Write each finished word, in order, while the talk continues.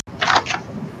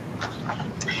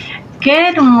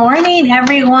Good morning,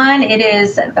 everyone. It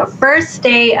is the first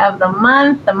day of the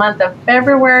month of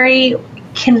February.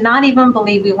 Cannot even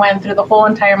believe we went through the whole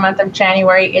entire month of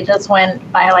January. It just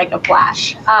went by like a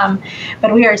flash.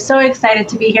 But we are so excited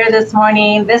to be here this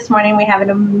morning. This morning we have an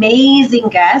amazing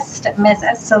guest, Miss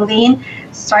Celine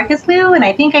Sarkislu, and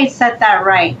I think I said that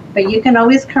right, but you can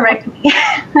always correct me.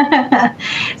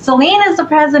 Celine is the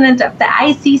president of the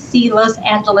ICC Los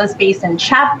Angeles Basin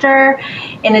chapter.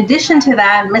 In addition to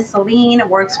that, Miss Celine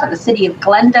works for the city of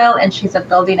Glendale, and she's a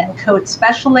building and code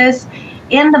specialist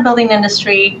in the building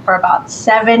industry for about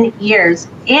 7 years.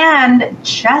 And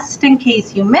just in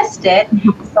case you missed it,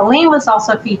 Celine was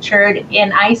also featured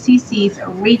in ICC's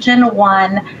Region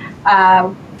 1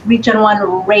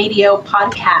 radio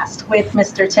podcast with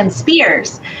Mr. Tim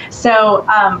Spears. So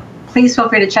please feel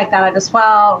free to check that out as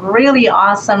well. Really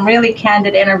awesome, really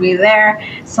candid interview there.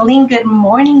 Celine, good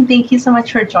morning. Thank you so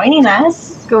much for joining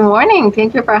us. Good morning.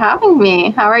 Thank you for having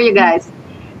me. How are you guys?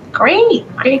 Great.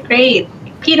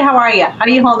 Pete, how are you? How are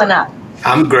you holding up?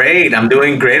 I'm great. I'm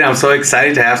doing great. I'm so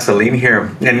excited to have Celine here.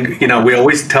 And, we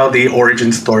always tell the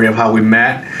origin story of how we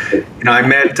met. I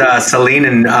met Celine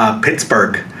in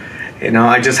Pittsburgh.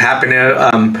 I just happened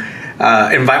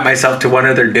to invite myself to one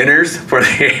of their dinners for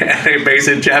the LA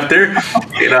Basin chapter.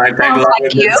 I tagged along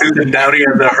with Susan Dowdy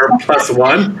as the Her Plus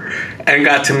One and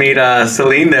got to meet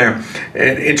Celine there.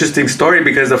 An interesting story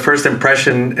because the first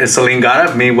impression Celine got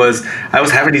of me was I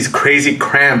was having these crazy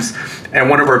cramps, and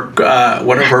one of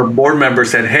her board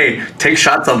members said, "Hey, take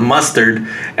shots of mustard,"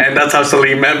 and that's how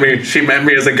Celine met me. She met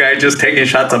me as a guy just taking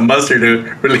shots of mustard to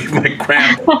relieve my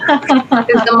cramp.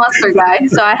 He's the mustard guy,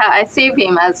 so I save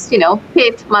him as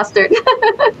Pete Mustard.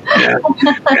 Yeah.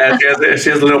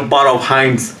 She has a little bottle of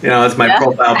Heinz. It's my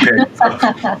profile pic. So.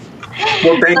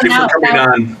 Well, thank you for coming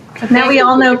on. Now we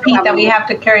all know, Pete, that we have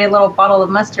to carry a little bottle of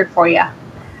mustard for you,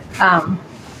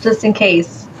 just in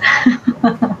case.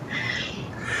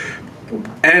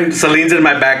 And Celine's in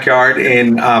my backyard.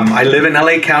 I live in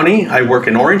LA County. I work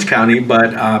in Orange County,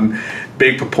 but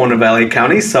big proponent of LA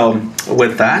County. So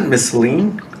with that, Miss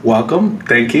Celine, welcome.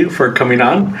 Thank you for coming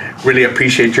on. Really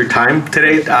appreciate your time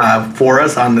today for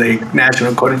us on the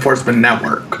National Code Enforcement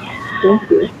Network. Thank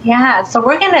you. Yeah, so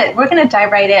we're gonna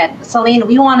dive right in. Celine,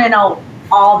 we want to know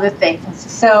all the things.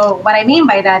 So what I mean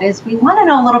by that is we want to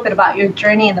know a little bit about your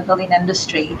journey in the building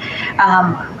industry,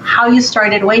 how you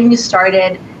started, when you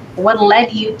started, what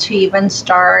led you to even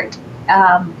start,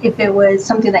 if it was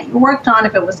something that you worked on,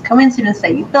 if it was coincidence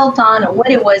that you built on, or what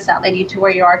it was that led you to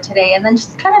where you are today, and then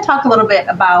just kind of talk a little bit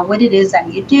about what it is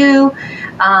that you do.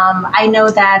 I know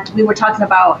that we were talking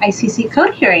about ICC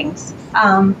code hearings,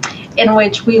 in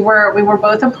which we were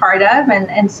both a part of,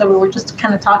 and so we were just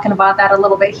kind of talking about that a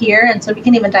little bit here, and so we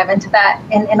can even dive into that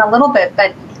in a little bit,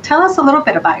 but tell us a little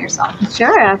bit about yourself.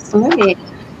 Sure, absolutely.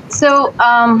 So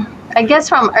I guess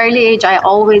from early age, I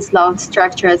always loved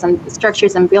structures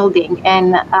and building.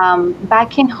 And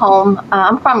back in home,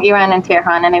 I'm from Iran and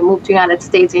Tehran, and I moved to the United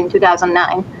States in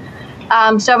 2009.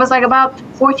 So I was like about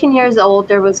 14 years old.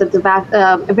 There was a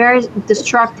very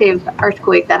destructive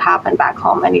earthquake that happened back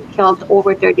home, and it killed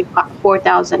over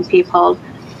 34,000 people.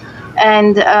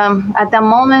 And at that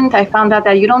moment, I found out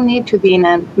that you don't need to be in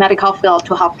a medical field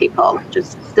to help people.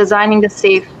 Just designing the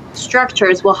safe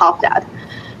structures will help that.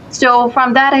 So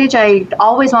from that age, I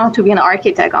always wanted to be an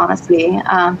architect, honestly,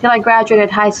 until I graduated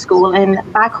high school. And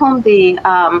back home, the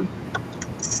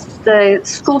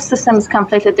school system is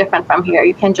completely different from here.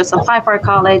 You can just apply for a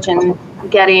college and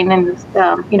get in and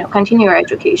continue your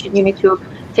education. You need to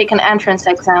take an entrance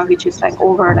exam, which is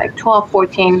over 12,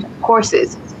 14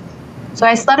 courses. So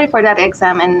I studied for that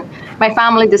exam, and my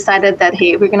family decided that,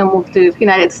 hey, we're going to move to the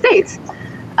United States.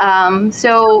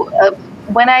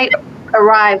 When I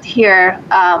arrived here,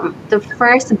 the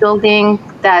first building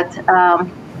that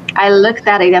I looked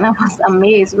at it and I was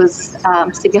amazed was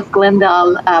City of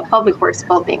Glendale Public Works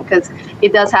building, because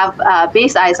it does have a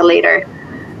base isolator.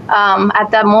 At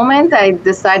that moment, I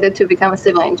decided to become a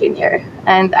civil engineer,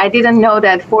 and I didn't know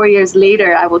that 4 years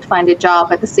later I would find a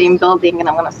job at the same building, and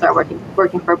I'm going to start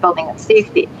working for building and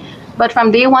safety. But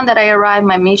from day one that I arrived,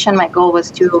 my mission, my goal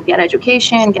was to get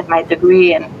education, get my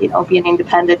degree, and be an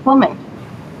independent woman.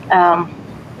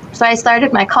 So I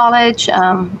started my college.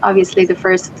 Obviously, the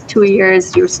first 2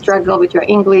 years, you struggle with your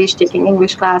English, taking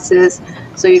English classes,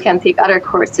 so you can take other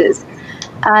courses.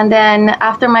 And then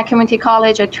after my community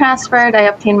college, I transferred. I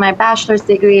obtained my bachelor's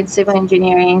degree in civil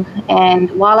engineering. And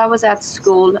while I was at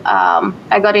school,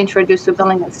 I got introduced to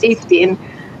building and safety. And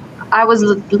I was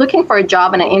looking for a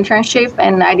job and an internship,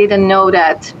 and I didn't know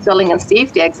that building and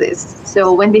safety exists.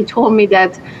 So when they told me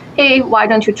that, hey, why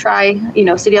don't you try,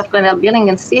 City of Glendale building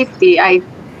and safety, I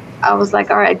I was like,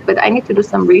 all right, but I need to do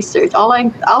some research. All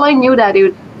I knew that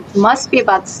it must be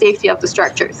about safety of the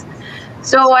structures.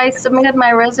 So I submitted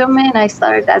my resume and I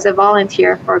started as a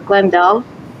volunteer for Glendale.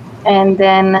 And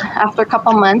then after a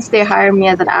couple months, they hired me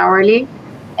as an hourly.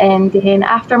 And then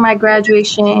after my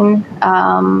graduation,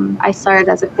 I started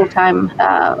as a full-time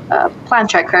plant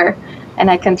checker,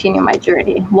 and I continued my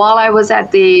journey. While I was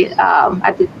at the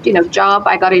job,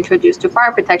 I got introduced to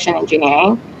fire protection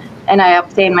engineering, and I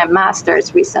obtained my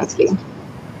master's recently.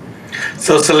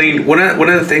 So, Celine, one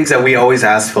of the things that we always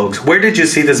ask folks, where did you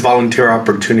see this volunteer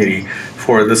opportunity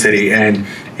for the city? And,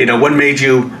 what made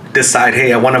you decide,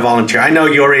 hey, I want to volunteer? I know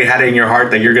you already had it in your heart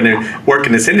that you're going to work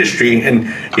in this industry. And,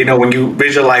 when you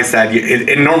visualize that,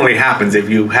 it normally happens if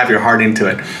you have your heart into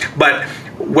it. But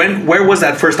where was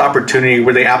that first opportunity?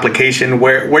 Where the application,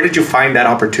 where did you find that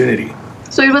opportunity?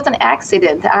 So it was an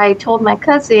accident. I told my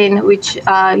cousin, which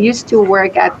used to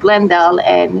work at Glendale,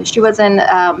 and she was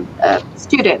a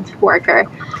student worker,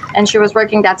 and she was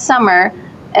working that summer.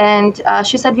 And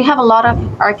she said, we have a lot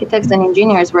of architects and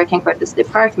engineers working for this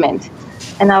department.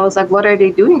 And I was like, what are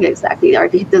they doing exactly? Are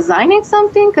they designing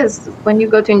something? Because when you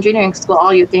go to engineering school,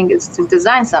 all you think is to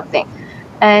design something.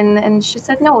 And she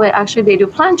said, no, actually they do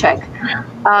plan check.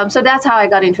 So that's how I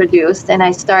got introduced, and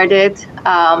I started.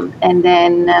 And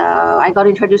then I got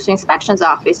introduced to inspections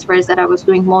office first, that I was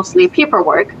doing mostly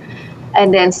paperwork,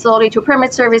 and then slowly to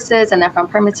permit services, and then from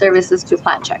permit services to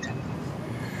plan check.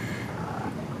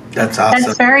 That's awesome.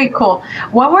 That's very cool.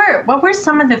 What were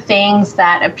some of the things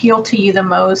that appealed to you the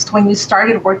most when you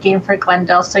started working for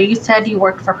Glendale? So you said you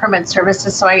worked for permit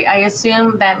services, so I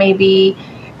assume that maybe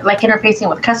like interfacing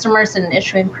with customers and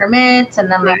issuing permits,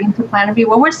 and then moving to plan review.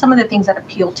 What were some of the things that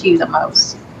appealed to you the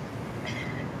most?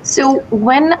 So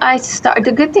when I started,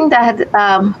 the good thing that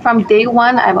from day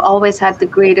one, I've always had the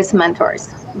greatest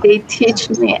mentors. They teach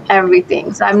me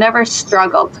everything. So I've never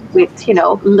struggled with,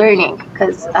 learning,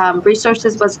 because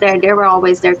resources was there. They were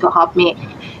always there to help me.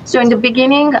 So in the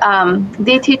beginning,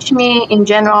 they teach me in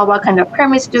general, what kind of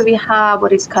permits do we have?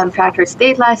 What is contractor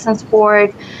state license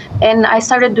board? And I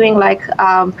started doing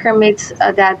permits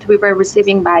that we were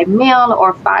receiving by mail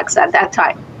or fax at that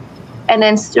time. And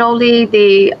then slowly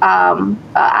they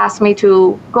asked me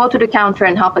to go to the counter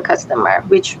and help a customer,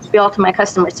 which built my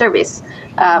customer service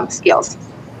skills.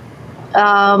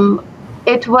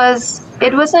 It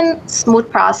wasn't smooth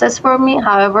process for me.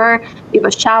 However, it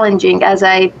was challenging as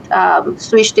I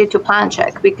switched it to plan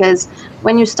check, because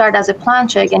when you start as a plan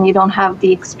check and you don't have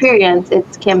the experience, it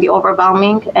can be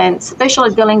overwhelming, and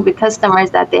especially dealing with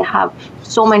customers that they have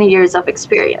so many years of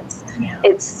experience. Yeah.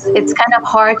 It's kind of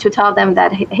hard to tell them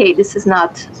that, hey, this is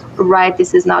not right,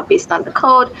 this is not based on the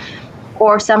code,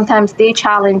 or sometimes they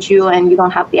challenge you and you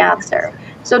don't have the answer.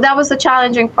 So that was the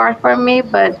challenging part for me,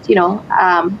 but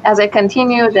as I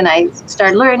continued and I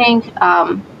started learning,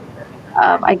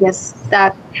 I guess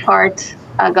that part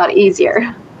got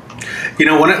easier.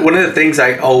 One of the things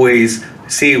I always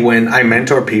see when I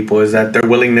mentor people is that their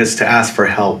willingness to ask for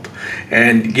help.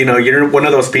 And you're one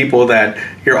of those people that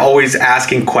you're always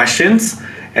asking questions,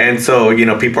 and so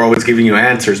people are always giving you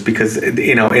answers, because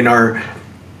in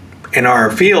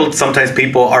our field, sometimes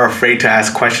people are afraid to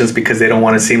ask questions because they don't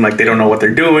want to seem like they don't know what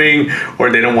they're doing, or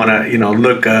they don't want to,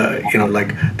 look,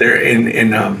 like they're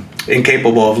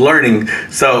incapable of learning.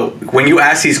 So when you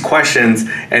ask these questions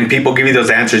and people give you those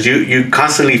answers, you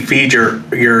constantly feed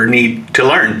your need to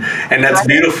learn, and that's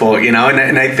beautiful, And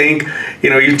I think,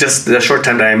 you just, the short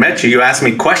time that I met you, you asked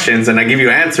me questions and I give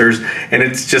you answers, and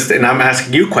and I'm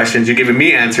asking you questions, you're giving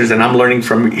me answers, and I'm learning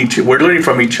we're learning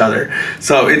from each other.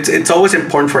 So it's always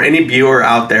important for any viewer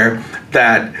out there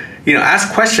that,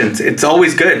 ask questions. It's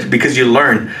always good because you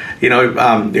learn.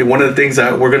 One of the things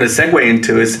that we're going to segue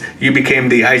into is you became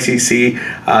the ICC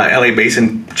LA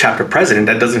Basin chapter president.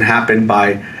 That doesn't happen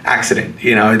by accident.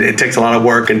 It takes a lot of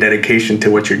work and dedication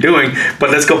to what you're doing. But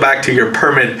let's go back to your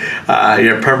permit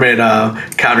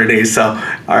counter days. So,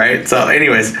 all right. So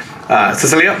anyways,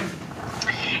 Cecilia?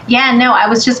 Yeah, no, I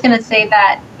was just going to say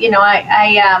that,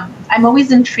 I'm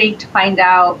always intrigued to find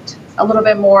out a little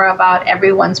bit more about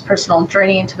everyone's personal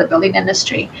journey into the building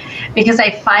industry, because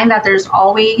I find that there's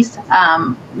always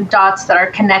dots that are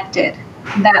connected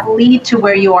that lead to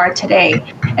where you are today.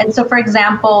 And so, for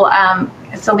example,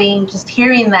 Celine, just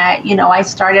hearing that, I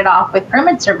started off with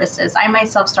permit services. I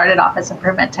myself started off as a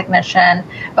permit technician,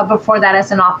 but before that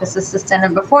as an office assistant,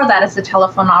 and before that as a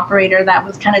telephone operator. That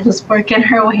was kind of just working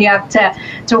her way up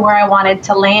to where I wanted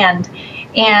to land.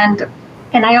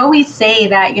 And I always say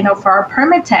that, for our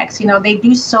permit techs, they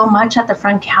do so much at the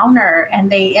front counter, and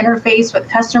they interface with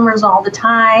customers all the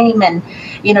time. And,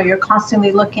 you're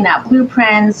constantly looking at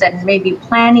blueprints and maybe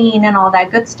planning and all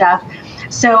that good stuff.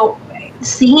 So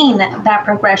seeing that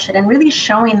progression and really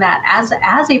showing that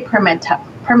as a permit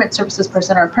services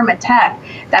person or a permit tech,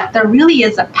 that there really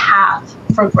is a path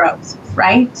for growth,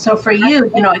 right? So for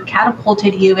you, it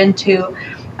catapulted you into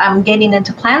getting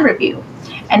into plan review.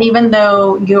 And even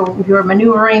though you're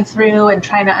maneuvering through and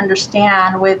trying to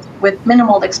understand with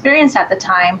minimal experience at the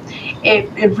time,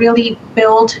 it really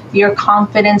built your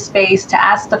confidence base to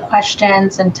ask the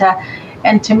questions and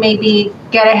to maybe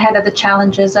get ahead of the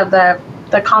challenges of the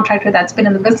contractor that's been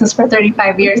in the business for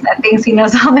 35 years that thinks he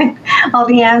knows all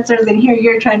the answers, and here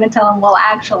you're trying to tell him, well,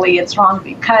 actually it's wrong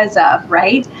because of,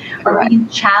 right? Or being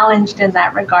challenged in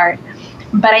that regard.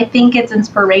 But I think it's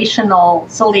inspirational,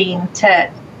 Celine,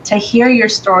 to hear your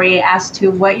story as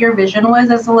to what your vision was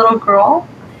as a little girl,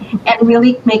 and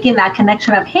really making that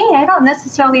connection of, hey, I don't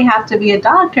necessarily have to be a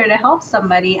doctor to help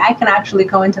somebody. I can actually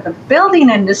go into the building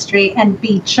industry and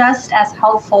be just as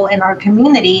helpful in our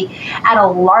community at a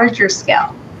larger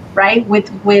scale, right? With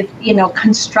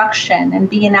construction and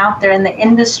being out there in the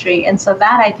industry. And so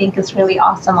that I think is really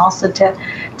awesome also to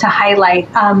highlight.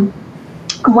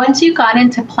 Once you got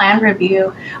into plan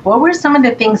review, what were some of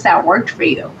the things that worked for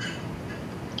you?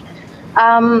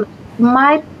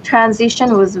 My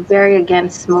transition was very, again,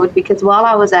 smooth, because while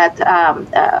I was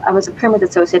I was a permit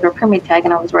associate or permit tech,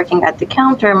 and I was working at the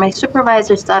counter, my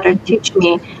supervisor started to teach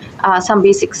me some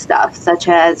basic stuff, such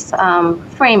as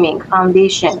framing,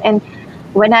 foundation. And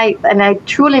I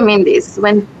truly mean this,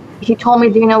 when he told me,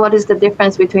 do you know what is the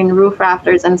difference between roof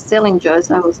rafters and ceiling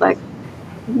joists? I was like,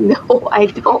 no, I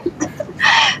don't.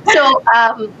 So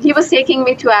he was taking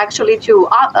me to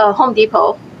Home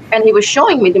Depot, and he was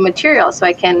showing me the material so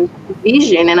I can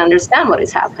vision and understand what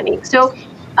is happening. So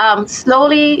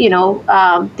slowly,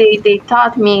 they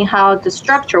taught me how the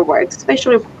structure works,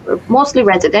 especially mostly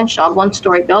residential,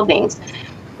 one-story buildings.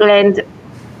 And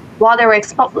while they were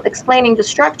explaining the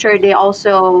structure, they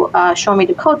also showed me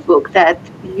the code book that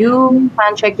you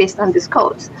plan check based on these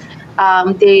codes.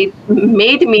 They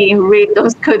made me read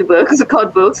those code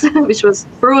books, which was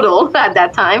brutal at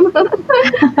that time.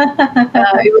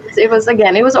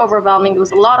 It was overwhelming. It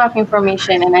was a lot of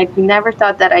information, and I never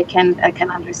thought that I can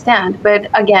understand. But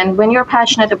again, when you're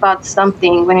passionate about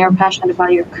something, when you're passionate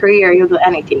about your career, you'll do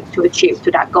anything to achieve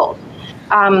to that goal.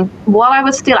 While I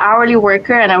was still hourly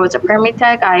worker and I was a permit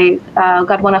tech, I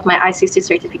got one of my ICC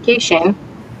certification.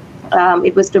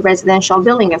 It was the residential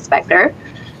building inspector.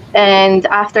 And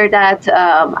after that,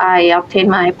 I obtained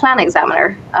my plan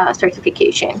examiner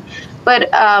certification. But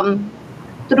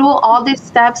through all these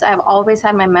steps, I've always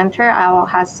had my mentor.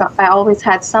 I always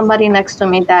had somebody next to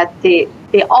me that they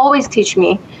always teach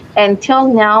me. Until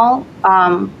now,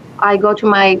 I go to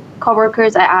my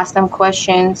coworkers, I ask them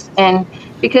questions. And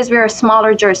because we're a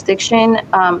smaller jurisdiction,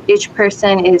 each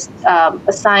person is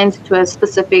assigned to a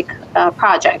specific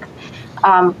project.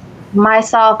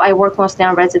 Myself, I work mostly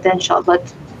on residential,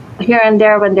 but here and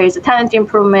there, when there's a tenant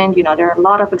improvement, there are a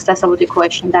lot of accessibility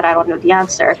questions that I don't know the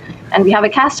answer. And we have a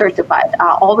CAS certified.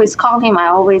 I always call him. I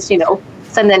always,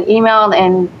 send an email,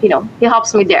 and, he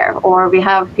helps me there. Or we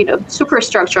have,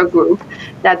 superstructure group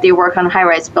that they work on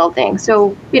high-rise buildings.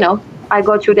 So, I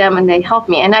go to them and they help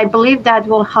me. And I believe that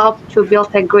will help to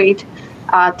build a great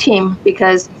team,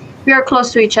 because we are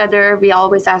close to each other. We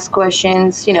always ask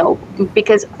questions,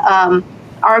 because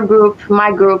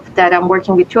my group that I'm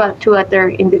working with, two other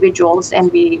individuals,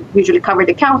 and we usually cover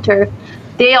the counter,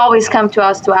 they always come to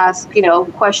us to ask,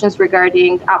 questions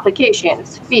regarding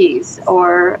applications, fees,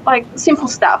 or like simple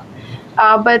stuff.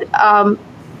 But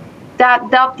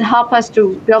that help us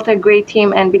to build a great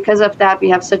team, and because of that, we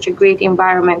have such a great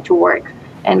environment to work,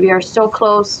 and we are so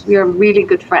close. We are really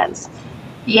good friends.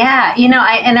 Yeah,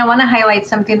 I want to highlight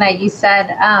something that you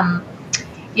said.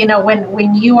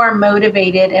 When you are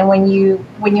motivated and when you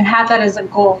have that as a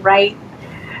goal, right?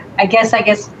 I guess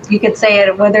you could say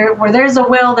it, where there's a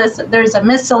will, there's a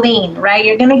Miss Celine, right?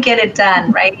 You're going to get it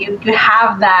done, right? You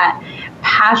have that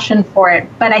passion for it.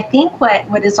 But I think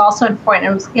what is also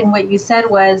important in what you said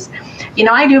was,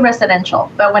 I do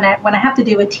residential, but when I have to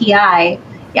do a TI,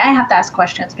 I have to ask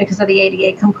questions because of the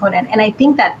ADA component. And I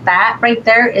think that right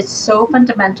there is so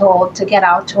fundamental to get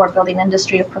out to our building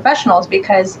industry of professionals,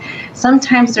 because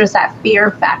sometimes there's that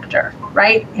fear factor,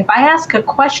 right? If I ask a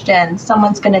question,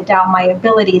 someone's going to doubt my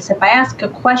abilities. If I ask a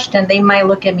question, they might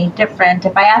look at me different.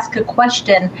 If I ask a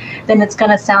question, then it's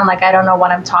going to sound like I don't know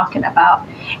what I'm talking about.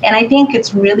 And I think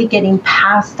it's really getting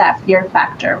past that fear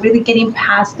factor, really getting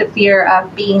past the fear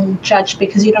of being judged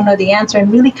because you don't know the answer, and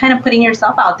really kind of putting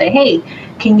yourself out there. Hey,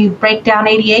 can you break down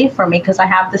ADA for me? Because I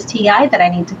have this TI that I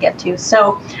need to get to.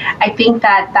 So I think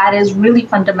that is really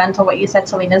fundamental, what you said,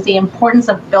 Selena, is the importance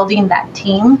of building that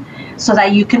team so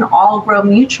that you can all grow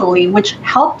mutually, which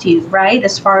helped you, right?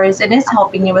 As far as it is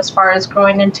helping you as far as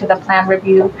growing into the plan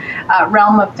review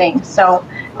realm of things. So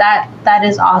that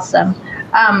is awesome.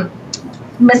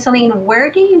 Miss Celine,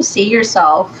 where do you see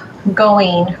yourself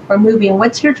going or moving?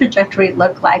 What's your trajectory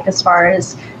look like as far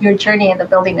as your journey in the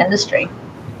building industry?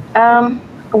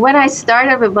 When I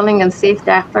started with building and safety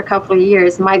after a couple of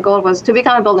years, my goal was to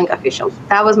become a building official.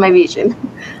 That was my vision.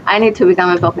 I need to become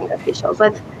a building official.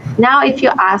 But now, if you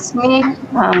ask me,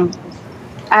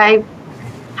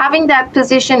 having that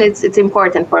position it's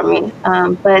important for me.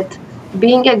 But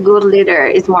being a good leader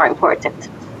is more important.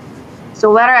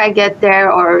 So whether I get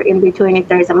there or in between, if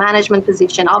there's a management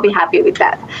position, I'll be happy with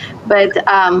that. But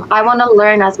I want to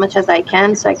learn as much as I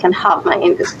can so I can help my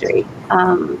industry.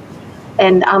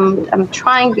 And I'm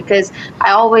trying because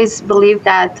I always believe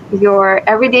that your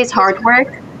everyday's hard work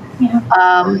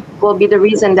will be the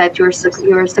reason that you're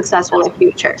successful in the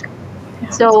future.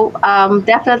 So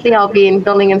definitely I'll be in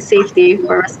building and safety for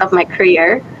the rest of my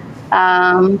career.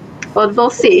 But we'll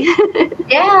see.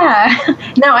 Yeah.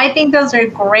 No, I think those are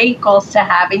great goals to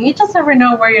have. And you just never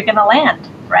know where you're going to land,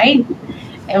 right?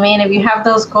 I mean, if you have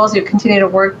those goals, you continue to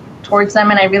work towards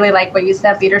them. And I really like what you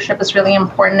said. Leadership is really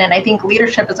important. And I think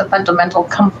leadership is a fundamental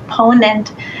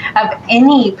component of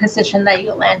any position that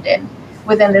you land in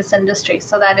within this industry.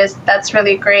 So that's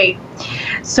really great.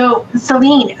 So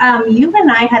Celine, you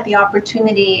and I had the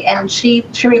opportunity, and she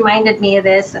reminded me of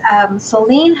this.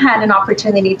 Celine had an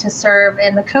opportunity to serve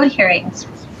in the code hearings.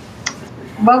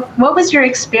 What was your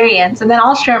experience? And then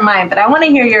I'll share mine, but I want to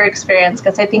hear your experience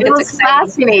because I think it's exciting.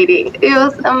 Fascinating. It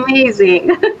was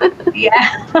amazing.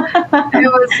 Yeah.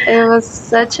 It was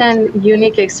such an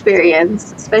unique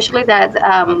experience, especially that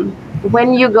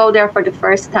when you go there for the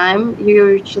first time,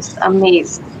 you're just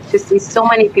amazed to see so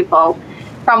many people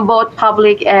from both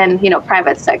public and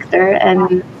private sector.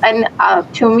 And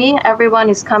to me, everyone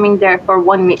is coming there for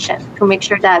one mission: to make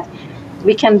sure that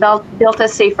we can build a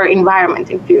safer environment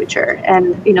in future.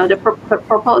 And the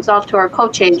proposal to our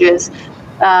code changes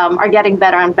are getting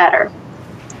better and better,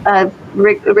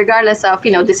 regardless of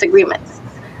disagreements.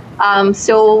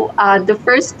 So the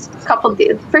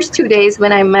first 2 days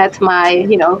when I met my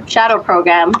shadow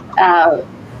program,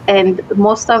 and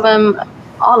most of them,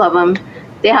 all of them,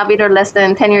 they have either less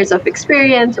than 10 years of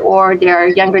experience or they are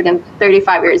younger than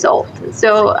 35 years old.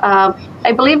 So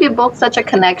I believe we built such a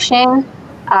connection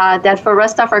that for the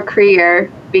rest of our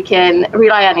career, we can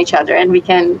rely on each other and we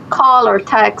can call or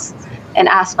text and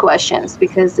ask questions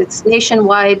because it's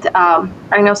nationwide.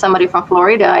 I know somebody from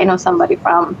Florida, I know somebody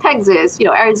from Texas,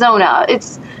 Arizona.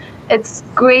 It's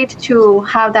great to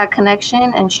have that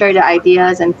connection and share the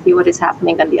ideas and see what is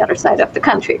happening on the other side of the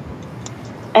country.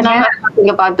 And I'm not talking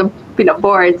about the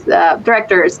boards,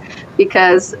 directors,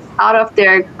 because out of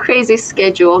their crazy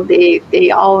schedule, they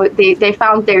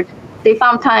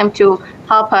found time to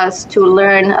help us to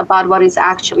learn about what is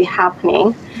actually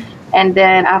happening. And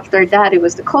then after that, it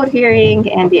was the code hearing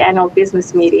and the annual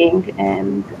business meeting,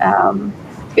 and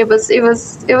it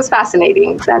was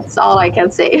fascinating. That's all I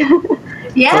can say.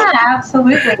 Yeah,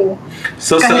 absolutely.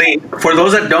 So Celine, for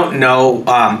those that don't know,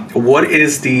 what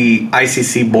is the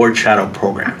ICC Board Shadow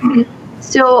Program?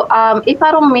 So if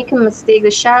I don't make a mistake,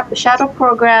 the shadow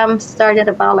program started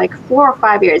about like 4 or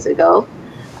 5 years ago.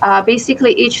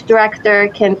 Basically, each director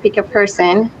can pick a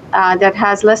person that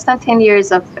has less than 10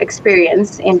 years of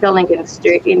experience in building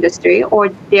industry, or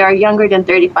they are younger than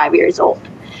 35 years old.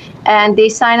 And they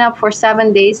sign up for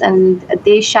 7 days and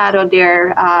they shadow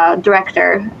their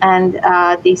director, and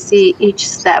they see each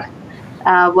step,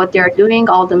 what they're doing,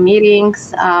 all the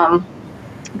meetings, the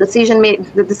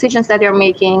decisions that they're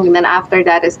making, and then after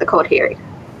that is the code hearing.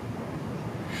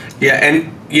 Yeah, and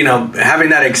having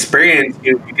that experience,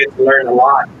 you get to learn a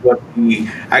lot what the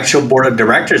actual board of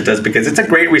directors does, because it's a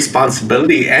great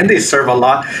responsibility and they serve a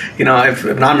lot. If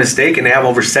I'm not mistaken, they have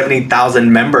over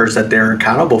 70,000 members that they're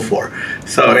accountable for.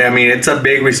 So, I mean, it's a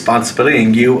big responsibility,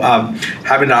 and you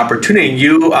having the opportunity,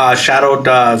 you shadowed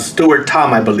Stuart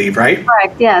Tom, I believe, right?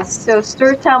 Correct, yes. So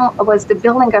Stuart Tom was the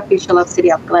building official of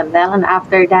City of Glendale, and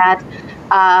after that,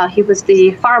 he was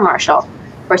the fire marshal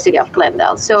for City of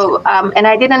Glendale. So, and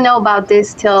I didn't know about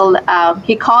this till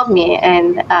he called me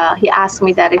and he asked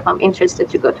me that if I'm interested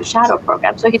to go to shadow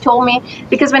program. So he told me,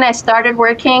 because when I started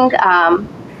working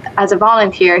as a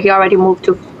volunteer, he already moved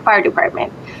to fire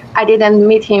department. I didn't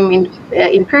meet him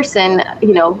in person,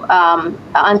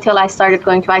 until I started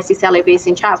going to ICC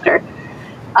Basin chapter.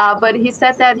 But he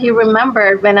said that he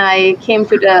remembered when I came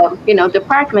to the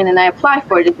department and I applied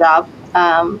for the job.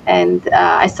 And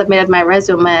I submitted my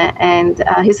resume, and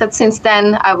he said since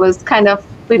then I was kind of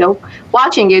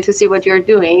watching you to see what you're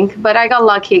doing. But I got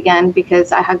lucky again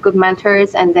because I had good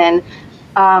mentors, and then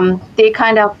they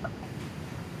kind of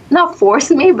not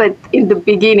forced me, but in the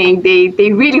beginning,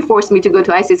 they really forced me to go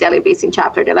to ICCLA Basin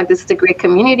chapter. They're like, this is a great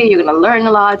community. You're going to learn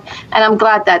a lot. And I'm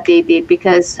glad that they did,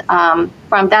 because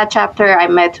from that chapter, I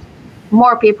met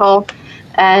more people,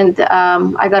 and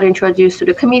I got introduced to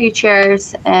the committee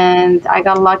chairs, and I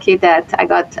got lucky that I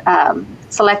got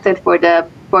selected for the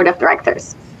board of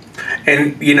directors.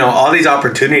 And all these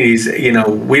opportunities,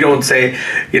 we don't say,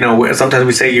 sometimes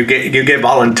we say you get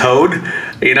voluntoed,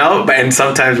 and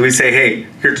sometimes we say, hey,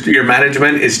 your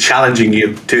management is challenging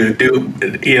you to do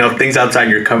things outside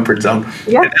your comfort zone.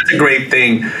 Yeah. And that's a great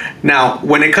thing. Now,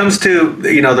 when it comes to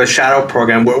the shadow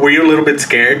program, were you a little bit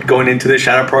scared going into the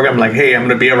shadow program, like, hey, I'm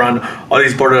going to be around all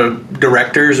these board of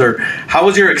directors? Or how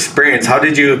was your experience? How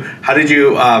did you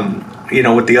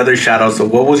with the other shadows? So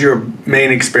what was your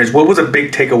main experience? What was a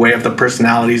big takeaway of the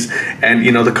personalities and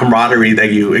the camaraderie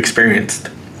that you experienced?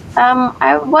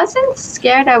 I wasn't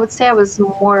scared. I would say I was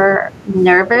more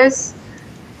nervous.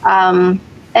 And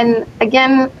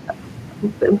again,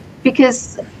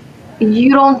 because you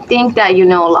don't think that you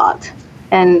know a lot.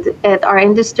 And our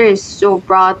industry is so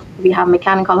broad. We have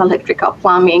mechanical, electrical,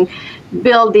 plumbing,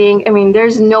 building. I mean,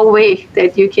 there's no way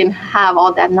that you can have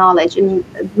all that knowledge. And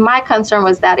my concern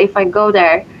was that if I go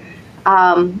there,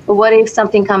 what if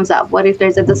something comes up? What if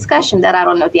there's a discussion that I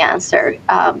don't know the answer?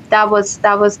 That was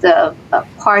the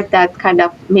part that kind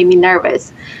of made me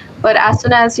nervous. But as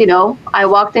soon as, I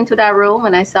walked into that room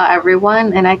and I saw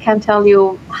everyone, and I can't tell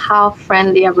you how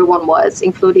friendly everyone was,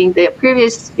 including the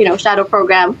previous, shadow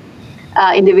program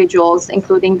individuals,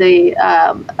 including the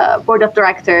board of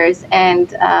directors and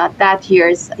that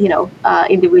year's,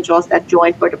 individuals that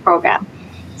joined for the program.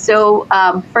 So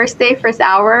first day, first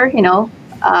hour,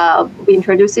 we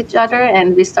introduced each other,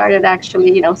 and we started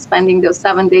actually, spending those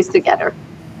 7 days together.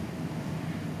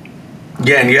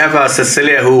 Yeah, and you have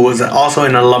Cecilia, who was also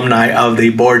an alumni of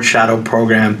the board shadow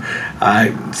program.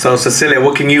 So Cecilia,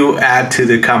 what can you add to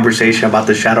the conversation about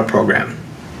the shadow program?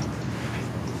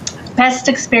 Best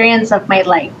experience of my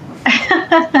life,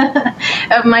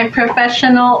 of my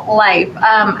professional life.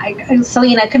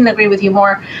 Celine, I couldn't agree with you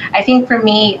more. I think for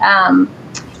me,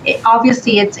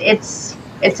 obviously it's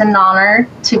an honor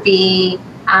to be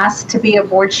asked to be a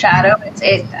board shadow.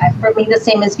 For me, the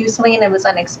same as you, Celine. It was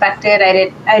unexpected.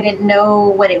 I didn't know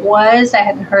what it was. I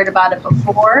hadn't heard about it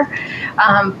before,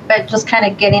 but just kind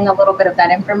of getting a little bit of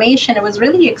that information, it was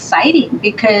really exciting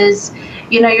because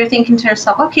you're thinking to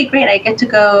yourself, okay, great, I get to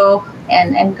go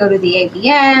and go to the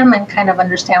ABM and kind of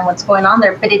understand what's going on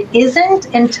there. But it isn't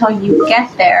until you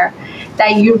get there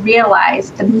that you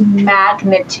realize the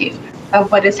magnitude of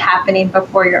what is happening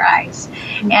before your eyes.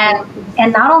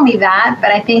 And not only that, but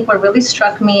I think what really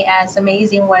struck me as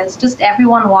amazing was just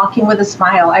everyone walking with a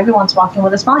smile. Everyone's walking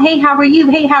with a smile. Hey, how are you?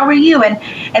 Hey, how are you?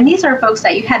 And these are folks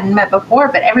that you hadn't met before,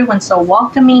 but everyone's so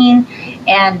welcoming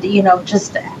and,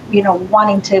 just,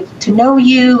 wanting to know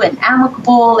you and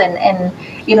amicable and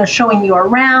showing you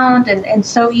around and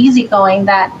so easygoing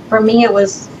that for me, it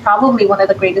was probably one of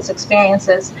the greatest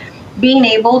experiences. Being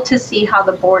able to see how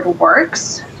the board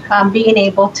works, being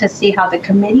able to see how the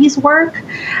committees work.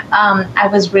 I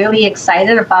was really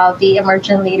excited about the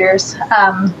Emerging Leaders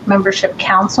Membership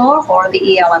Council, or the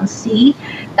ELMC.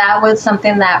 That was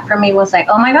something that for me was like,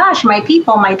 oh my gosh, my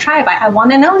people, my tribe. I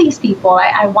want to know these people.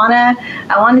 I want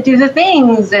to do the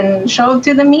things and show up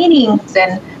to the meetings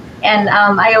and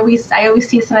I always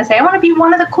see this and I say, I want to be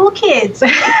one of the cool kids.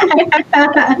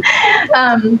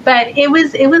 But it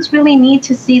was really neat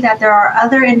to see that there are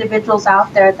other individuals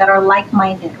out there that are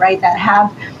like-minded, right? That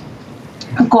have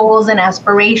goals and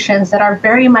aspirations, that are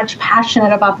very much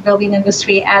passionate about the building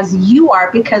industry as you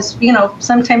are, because,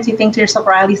 sometimes you think to yourself,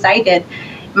 or at least I did,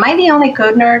 am I the only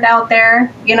code nerd out there?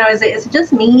 Is it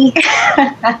just me?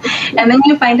 And then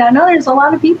you find out, no, there's a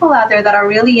lot of people out there that are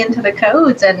really into the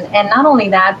codes. And not only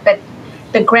that, but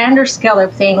the grander scale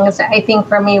of things, I think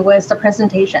for me was the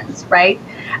presentations, right?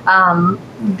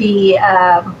 The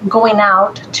going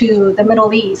out to the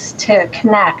Middle East to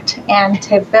connect and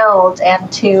to build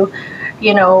and to,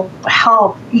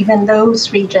 help even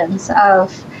those regions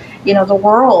of, the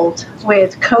world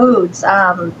with codes,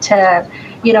 to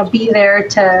be there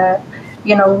to,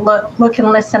 look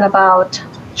and listen about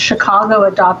Chicago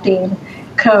adopting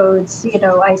codes,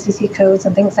 ICC codes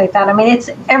and things like that. I mean, it's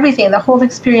everything. The whole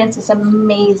experience is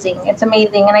amazing. It's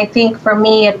amazing. And I think for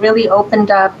me, it really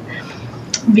opened up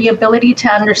the ability to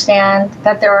understand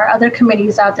that there are other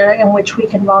committees out there in which we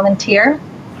can volunteer.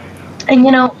 And,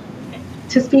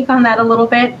 to speak on that a little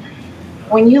bit,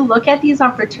 when you look at these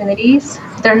opportunities,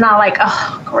 they're not like,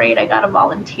 oh, great, I got to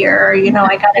volunteer. Or,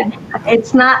 I got to.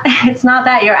 It's not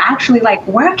that. You're actually like,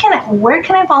 where can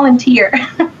I volunteer?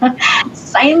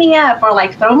 Sign me up, or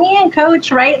like throw me in,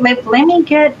 coach. Right? Like, let me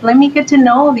get to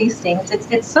know these things.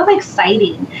 It's so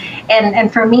exciting,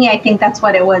 and for me, I think that's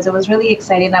what it was. It was really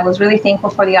exciting. I was really thankful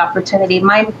for the opportunity.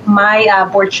 My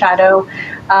board shadow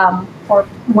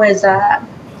was.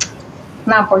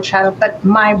 Not board shadow, but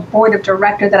my board of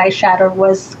director that I shadowed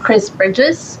was Chris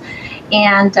Bridges,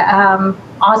 and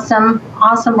awesome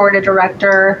board of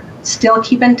director. Still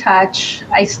keep in touch.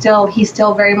 He's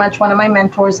still very much one of my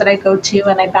mentors that I go to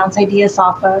and I bounce ideas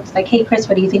off of. It's like, hey Chris,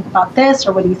 what do you think about this,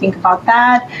 or what do you think about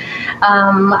that?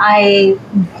 I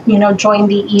joined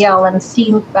the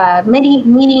ELNC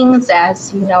meetings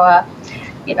as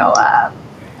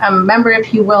a member,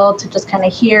 if you will, to just kind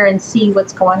of hear and see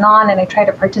what's going on. And I try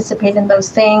to participate in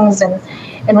those things and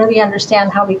really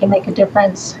understand how we can make a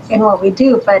difference in what we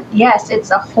do. But yes, it's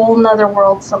a whole nother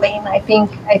world, Celine. I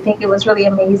think it was really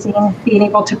amazing. Being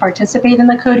able to participate in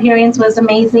the code hearings was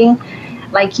amazing.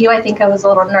 Like you, I think I was a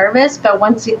little nervous, but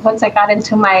once I got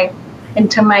into my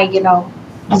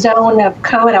zone of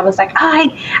code, I was like, I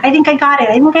think I got it.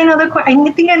 I think I know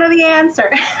the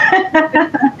answer.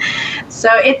 So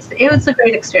it was a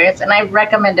great experience, and I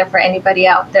recommend it for anybody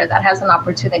out there that has an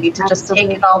opportunity to just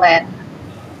take it all in,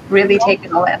 really take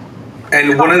it all in.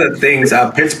 And one of the things,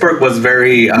 Pittsburgh was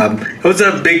it was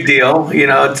a big deal.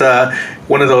 It's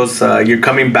one of those, you're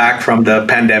coming back from the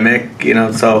pandemic,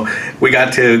 so we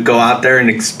got to go out there and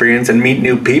experience and meet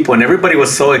new people. And everybody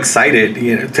was so excited,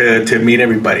 to meet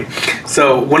everybody.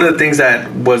 So one of the things that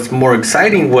was more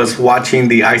exciting was watching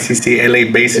the ICC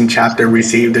LA Basin chapter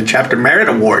receive the Chapter Merit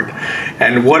Award.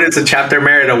 And what is a Chapter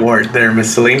Merit Award there,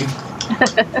 Ms. Celine?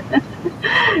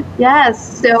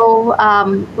 Yes, so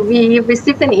we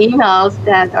received an email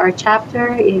that our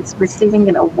chapter is receiving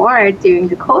an award during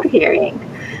the code hearing.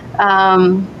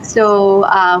 Obviously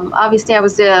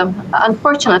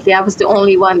unfortunately, I was the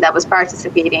only one that was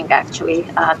participating actually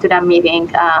to that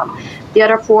meeting. The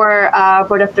other 4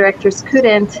 board of directors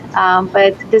couldn't,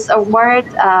 but this award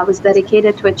was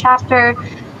dedicated to a chapter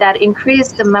that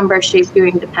increased the membership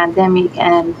during the pandemic,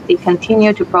 and they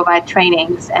continue to provide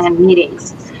trainings and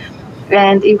meetings.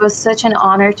 And it was such an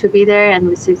honor to be there and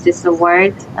receive this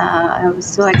award. I was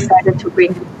so excited to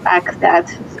bring back that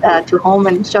to home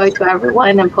and show it to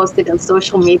everyone and post it on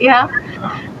social media.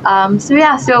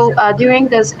 During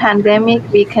this pandemic,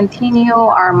 we continue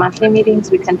our monthly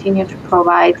meetings. We continue to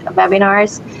provide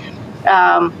webinars.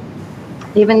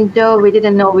 Even though we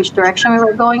didn't know which direction we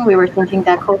were going, we were thinking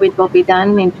that COVID will be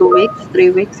done in 2 weeks, 3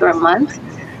 weeks, or a month.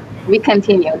 We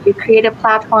continued. We create a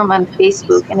platform on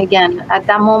Facebook. And again, at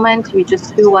that moment, you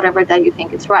just do whatever that you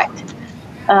think is right.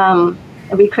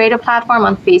 We create a platform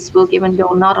on Facebook, even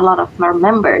though not a lot of our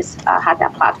members had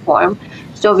that platform.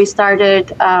 So we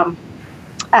started,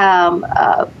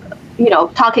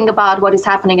 talking about what is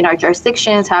happening in our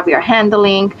jurisdictions, how we are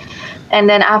handling. And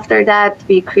then after that,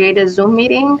 we created a Zoom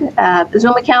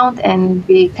Zoom account, and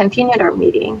we continued our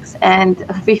meetings. And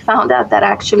we found out that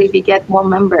actually we get more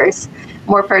members,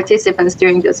 more participants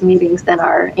during those meetings than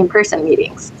our in-person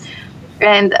meetings.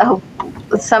 And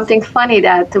something funny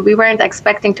that we weren't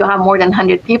expecting to have more than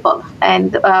 100 people.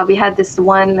 And we had this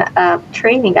one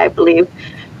training, I believe,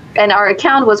 and our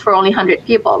account was for only 100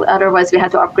 people. Otherwise, we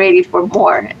had to upgrade it for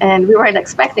more. And we weren't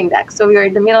expecting that. So we were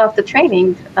in the middle of the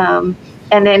training.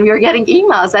 And then we were getting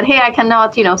emails that, hey, I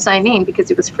cannot, sign in because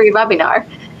it was free webinar.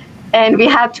 And we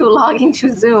had to log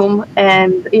into Zoom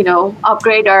and,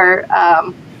 upgrade our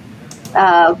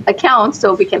account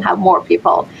so we can have more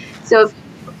people. So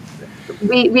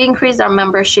we increased our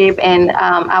membership, and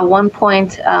at one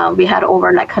point we had over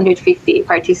 150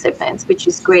 participants, which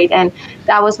is great. And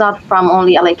that was not from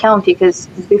only LA County, because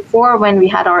before, when we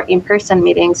had our in-person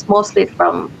meetings, mostly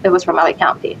it was from LA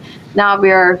County. Now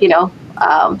we're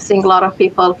seeing a lot of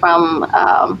people from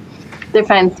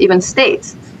different even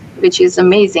states, which is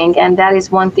amazing. And that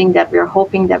is one thing that we're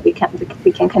hoping that we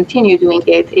can continue doing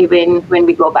it even when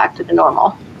we go back to the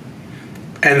normal.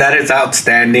 And that is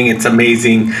outstanding. It's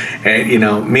amazing.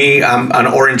 Me, I'm an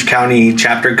Orange County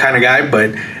chapter kind of guy,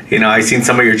 but I've seen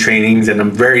some of your trainings, and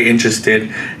I'm very interested.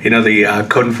 The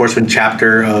code enforcement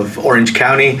chapter of Orange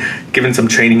County, giving some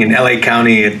training in LA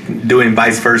County, and doing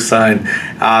vice versa,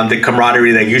 and the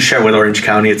camaraderie that you share with Orange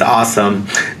County, it's awesome.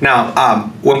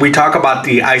 Now, when we talk about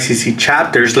the ICC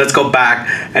chapters, let's go back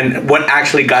and what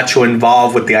actually got you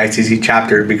involved with the ICC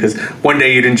chapter, because one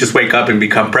day you didn't just wake up and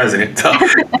become president. So,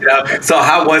 so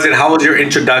how was it? How was your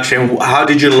introduction? How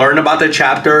did you learn about the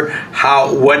chapter?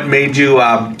 What made you,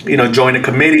 join a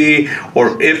committee?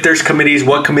 Or if there's committees,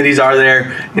 what committees are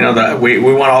there? We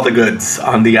want all the goods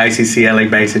on the ICC LA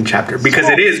Basin chapter, because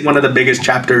it is one of the biggest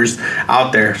chapters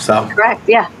out there. So correct.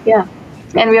 Yeah.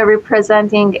 And we are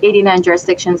representing 89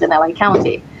 jurisdictions in LA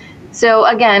County. So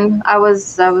again, I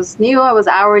was new. I was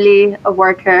hourly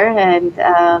worker, and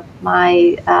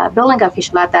my building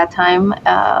official at that time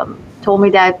told me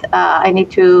that I need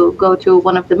to go to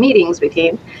one of the meetings with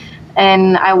him.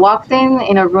 And I walked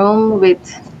in a room with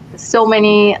so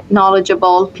many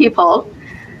knowledgeable people,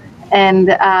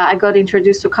 and I got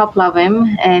introduced to a couple of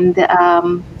them. And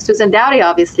Susan Dowdy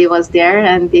obviously was there,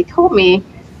 and they told me,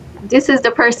 this is the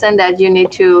person that you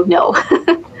need to know.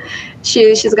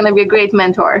 She's going to be a great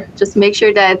mentor. Just make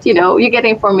sure that, you get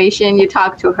information, you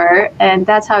talk to her. And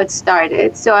that's how it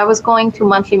started. So I was going to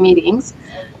monthly meetings.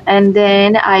 And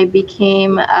then I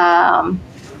became,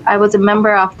 I was a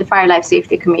member of the Fire Life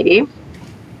Safety Committee,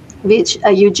 which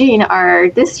Eugene,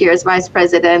 this year's vice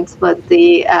president, was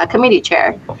the committee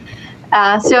chair.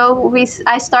 So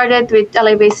I started with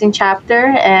LA Basin chapter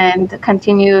and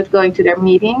continued going to their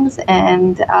meetings,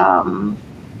 and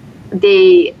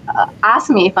they asked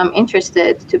me if I'm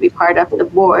interested to be part of the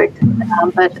board.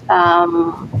 But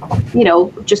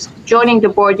just joining the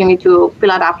board, you need to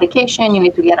fill out application, you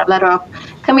need to get a letter of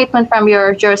commitment from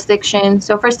your jurisdiction.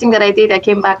 So first thing that I did, I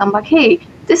came back, I'm like, hey,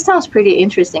 this sounds pretty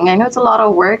interesting. I know it's a lot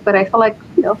of work, but I feel like,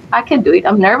 I can do it.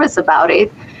 I'm nervous about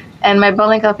it. And my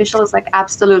building official was like,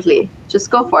 absolutely, just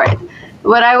go for it.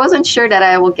 But I wasn't sure that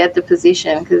I will get the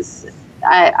position, because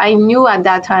I knew at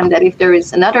that time that if there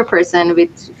is another person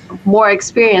with more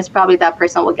experience, probably that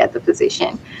person will get the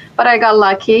position. But I got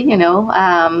lucky,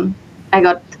 I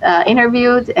got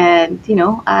interviewed, and,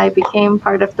 I became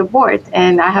part of the board.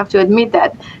 And I have to admit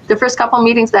that the first couple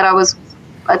meetings that I was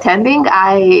attending,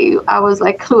 I was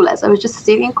like clueless. I was just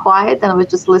sitting quiet, and I was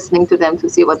just listening to them to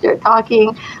see what they're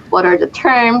talking, what are the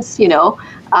terms,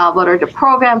 what are the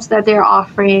programs that they're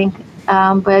offering.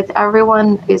 But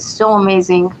everyone is so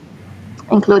amazing,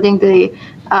 including the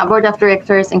board of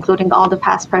directors, including all the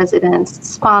past presidents,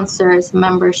 sponsors,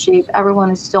 membership.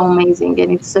 Everyone is so amazing,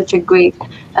 and it's such a great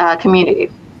community.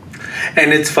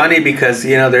 And it's funny because,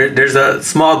 there's a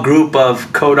small group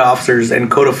of code officers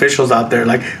and code officials out there,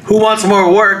 like, who wants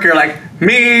more work? You're like,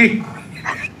 me.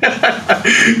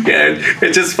 Yeah,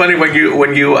 it's just funny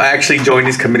when you actually join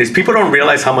these committees. People don't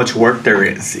realize how much work there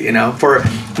is,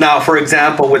 For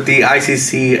example, with the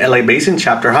ICC LA Basin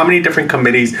chapter, how many different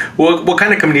committees, what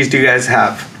kind of committees do you guys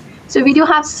have? So we do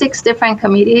have 6 different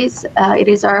committees. It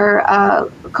is our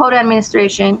code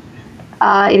administration.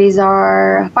 It is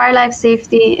our fire life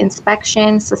safety,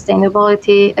 inspection,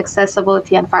 sustainability,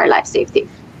 accessibility, and fire life safety.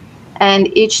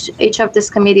 And each of these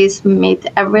committees meet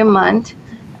every month.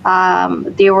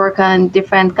 They work on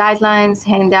different guidelines,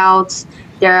 handouts.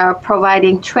 They're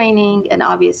providing training, and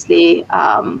obviously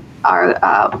our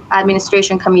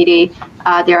administration committee,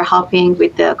 they're helping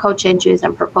with the code changes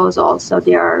and proposals. So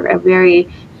they are a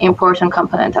very important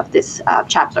component of this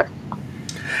chapter.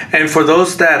 And for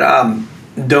those that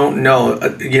don't know,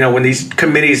 when these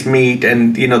committees meet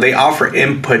and, they offer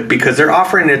input, because they're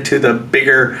offering it to the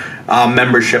bigger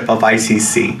membership of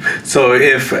ICC. So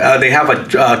if they have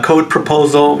a code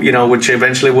proposal, which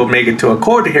eventually will make it to a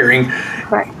court hearing,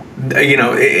 right.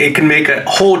 It can make a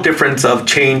whole difference of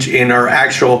change in our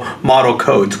actual model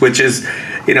codes, which is,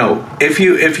 if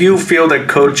you feel that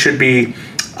code should be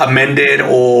amended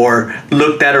or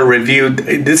looked at or reviewed,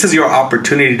 this is your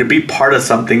opportunity to be part of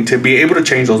something, to be able to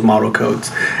change those model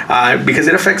codes, because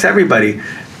it affects everybody.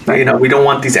 We don't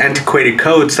want these antiquated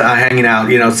codes hanging out.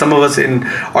 Some of us in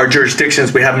our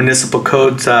jurisdictions, we have municipal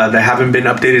codes that haven't been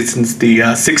updated since the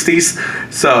 60s.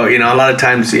 So, a lot of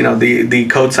times, the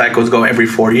code cycles go every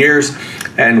 4 years,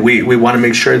 and we want to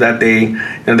make sure that they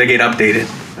get updated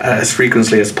as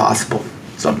frequently as possible.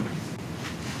 So.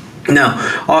 Now,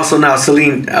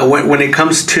 Celine, when it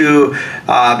comes to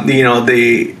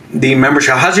the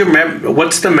membership,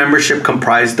 what's the membership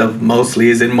comprised of mostly?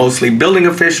 Is it mostly building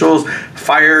officials,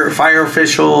 fire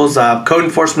officials, code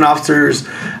enforcement officers,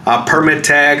 permit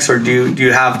techs, or do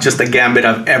you have just a gambit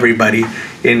of everybody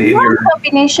in your? A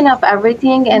combination of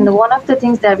everything, and one of the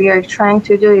things that we are trying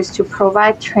to do is to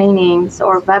provide trainings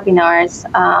or webinars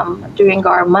during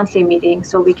our monthly meeting,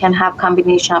 so we can have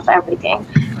combination of everything.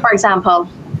 For example,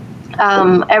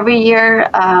 every year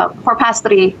for past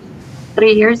three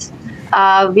years,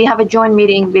 we have a joint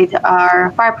meeting with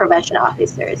our fire prevention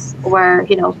officers where,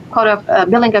 code of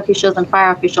building officials and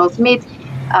fire officials meet.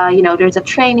 There's a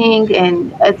training,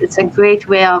 and it's a great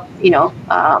way of,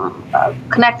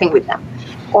 connecting with them.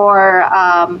 Or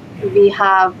we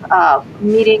have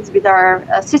meetings with our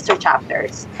sister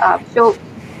chapters. So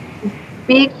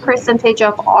big percentage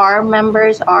of our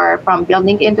members are from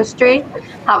building industry.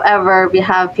 However, we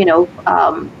have,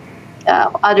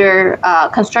 other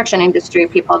construction industry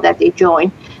people that they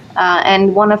join.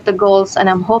 And one of the goals, and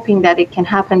I'm hoping that it can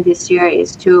happen this year,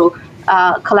 is to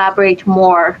collaborate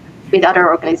more with other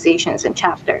organizations and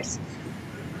chapters.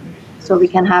 So we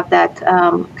can have that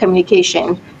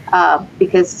communication,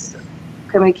 because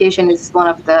communication is one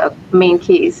of the main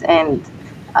keys. And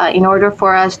in order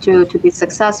for us to be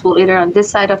successful, either on this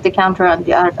side of the counter or on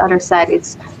the other side,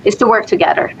 is to work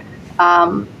together.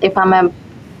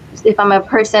 If I'm a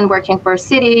person working for a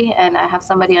city and I have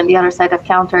somebody on the other side of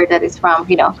counter that is from,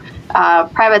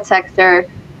 private sector,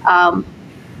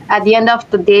 at the end of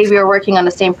the day, we are working on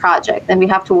the same project, and we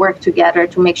have to work together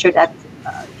to make sure that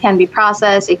can be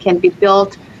processed, it can be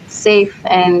built safe,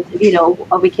 and,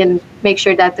 we can make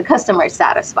sure that the customer is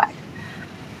satisfied.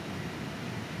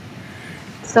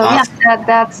 So Awesome.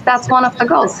 yeah, that's one of the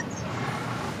goals.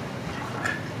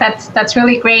 That's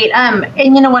really great. And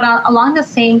you know what? Along the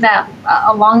same that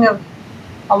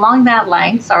along that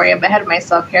line. Sorry, I'm ahead of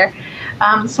myself here.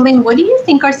 Celine, what do you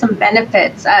think are some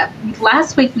benefits?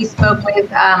 Last week we spoke with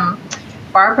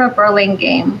Barbara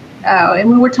Burlingame,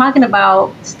 and we were talking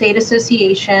about state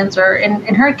associations, or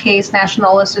in her case,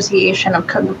 National Association of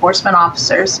Code Enforcement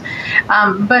Officers.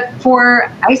 But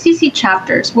for ICC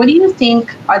chapters, what do you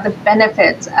think are the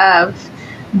benefits of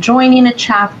joining a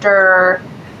chapter,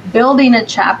 building a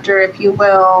chapter, if you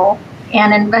will,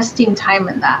 and investing time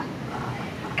in that?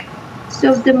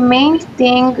 So the main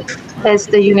thing is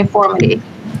the uniformity.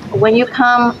 When you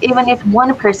come, even if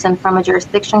one person from a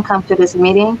jurisdiction comes to this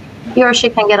meeting, he or she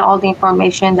can get all the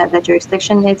information that the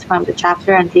jurisdiction needs from the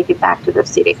chapter and take it back to the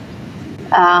city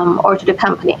or to the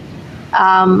company.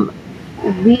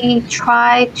 We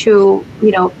try to,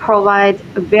 provide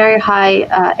very high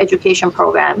education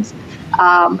programs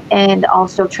and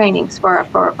also trainings for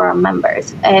our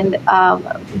members. And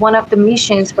one of the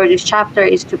missions for this chapter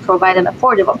is to provide an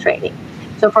affordable training.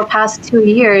 So for past 2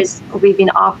 years, we've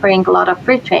been offering a lot of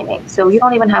free training. So you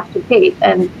don't even have to pay.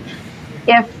 And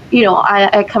if,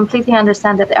 I completely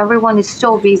understand that everyone is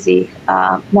so busy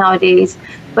nowadays,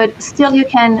 but still you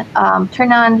can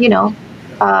turn on,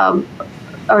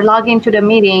 or log into the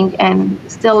meeting and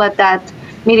still let that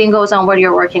meeting goes on while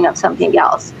you're working on something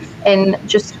else. And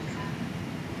just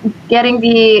getting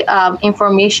the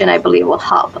information, I believe, will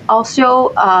help.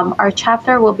 Also, our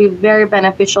chapter will be very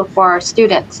beneficial for our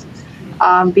students.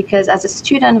 Because as a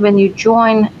student, when you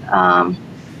join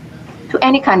to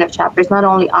any kind of chapters, not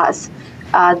only us,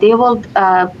 they will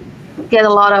get a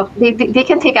lot of, they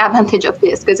can take advantage of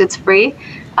this because it's free.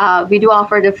 We do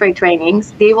offer the free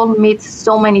trainings. They will meet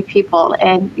so many people,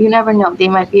 and you never know, they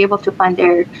might be able to find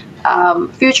their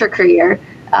future career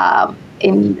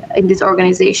in these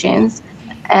organizations,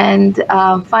 and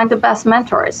find the best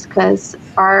mentors, because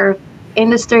our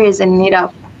industry is in need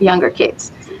of younger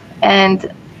kids.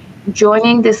 And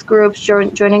joining these groups,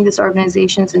 joining these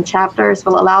organizations and chapters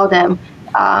will allow them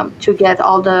to get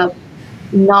all the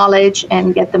knowledge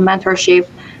and get the mentorship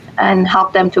and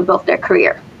help them to build their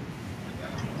career.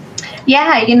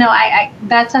 Yeah, I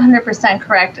that's 100%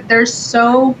 correct. There's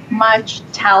so much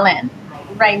talent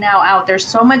right now out there,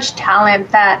 so much talent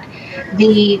that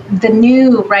the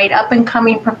new, right, up and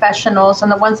coming professionals and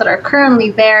the ones that are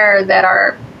currently there that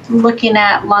are looking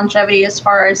at longevity as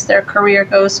far as their career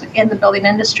goes in the building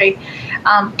industry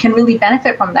can really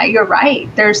benefit from that. You're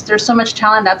right. There's so much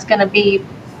talent that's going to be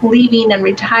leaving and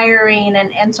retiring,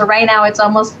 and so right now it's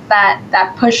almost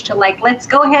that push to, like, let's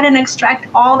go ahead and extract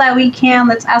all that we can.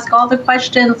 Let's ask all the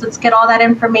questions. Let's get all that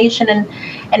information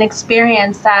and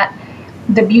experience that.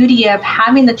 The beauty of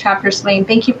having the chapter, Celine,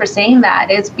 thank you for saying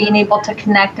that, is being able to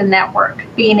connect and network,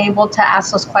 being able to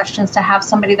ask those questions, to have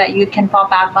somebody that you can fall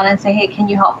back on and say, hey, can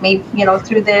you help me,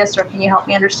 through this, or can you help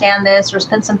me understand this, or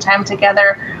spend some time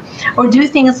together, or do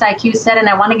things like you said. And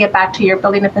I want to get back to your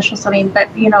building official, Celine, but,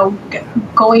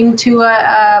 going to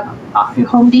a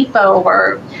Home Depot,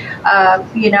 or,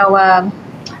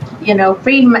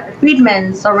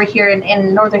 Friedman's over here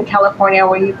in Northern California,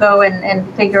 where you go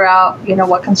and figure out,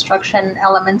 what construction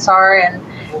elements are and,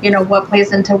 what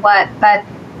plays into what. But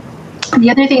the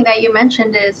other thing that you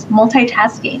mentioned is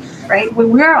multitasking, right?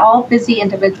 We're all busy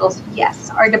individuals.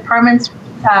 Yes, our departments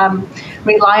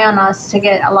rely on us to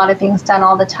get a lot of things done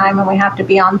all the time, and we have to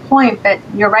be on point. But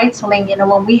you're right, Celine.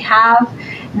 When we have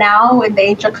now in the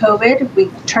age of COVID, we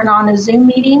turn on a Zoom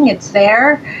meeting, it's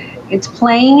there. It's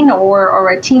playing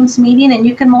or a Teams meeting, and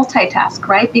you can multitask,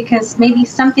 right? Because maybe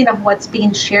something of what's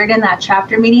being shared in that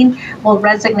chapter meeting will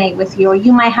resonate with you, or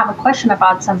you might have a question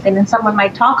about something and someone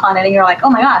might talk on it and you're like, oh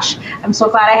my gosh, I'm so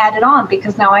glad I had it on,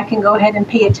 because now I can go ahead and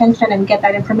pay attention and get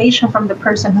that information from the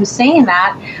person who's saying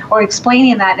that or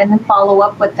explaining that, and then follow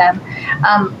up with them.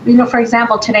 For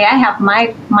example, today I have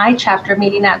my chapter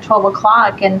meeting at 12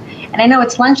 o'clock, and I know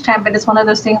it's lunchtime, but it's one of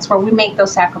those things where we make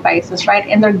those sacrifices, right?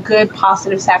 And they're good,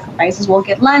 positive sacrifices. We'll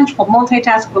get lunch, we'll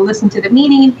multitask, we'll listen to the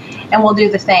meeting, and we'll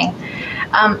do the thing.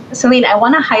 Celine, I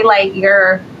want to highlight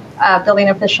your building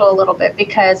official a little bit,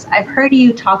 because I've heard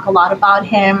you talk a lot about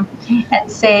him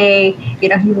and say,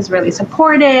 he was really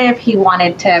supportive. He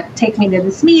wanted to take me to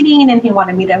this meeting, and he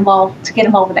wanted me to get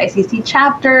involved with ICC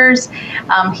chapters.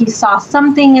 He saw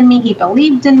something in me, he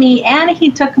believed in me, and he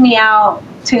took me out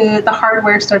to the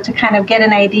hardware store to kind of get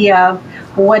an idea of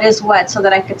what is what, so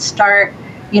that I could start,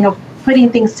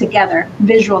 putting things together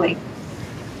visually.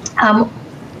 I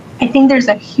think there's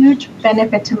a huge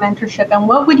benefit to mentorship. And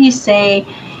what would you say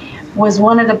was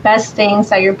one of the best things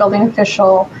that your building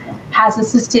official has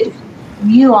assisted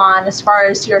you on as far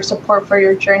as your support for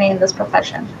your journey in this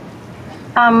profession?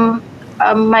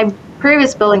 My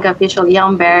previous building official,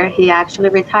 Young Bear, he actually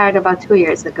retired about 2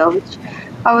 years ago, which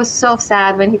I was so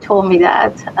sad when he told me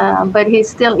that. But he's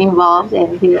still involved,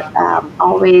 and he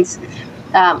always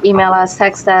email us,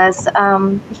 text us.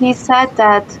 He said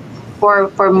that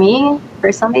for me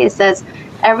personally, it says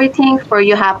everything for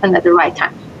you happened at the right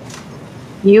time.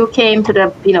 You came to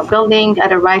the building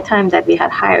at the right time that we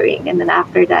had hiring, and then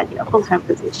after that, full-time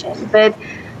position. But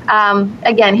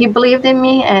again, he believed in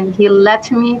me, and he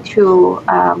led me to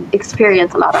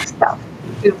experience a lot of stuff.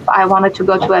 If I wanted to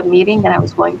go to a meeting and I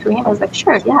was going to him, I was like,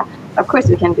 sure, yeah, of course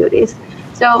we can do this.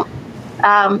 So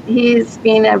he's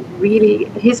been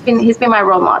my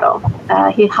role model.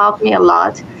 He helped me a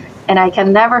lot, and I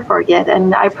can never forget.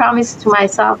 And I promise to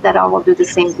myself that I will do the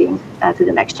same thing to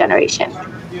the next generation.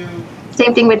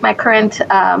 Same thing with my current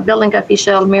building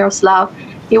official, Miroslav.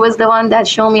 He was the one that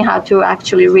showed me how to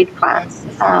actually read plans.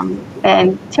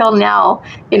 And till now,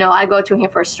 I go to him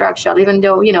for structure, even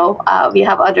though, we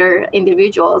have other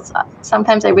individuals.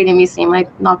 Sometimes I really miss him. I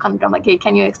knock on the door, I'm like, hey,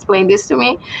 can you explain this to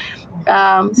me?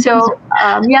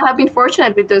 I've been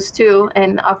fortunate with those two.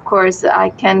 And of course,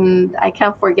 I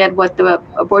can't forget what the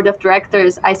board of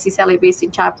directors, ICC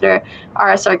Basin chapter,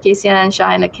 R. Sarkisian,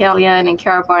 Shahina Kalian, and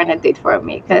Kara Barnett did for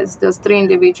me, because those three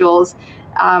individuals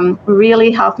really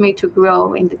helped me to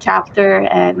grow in the chapter,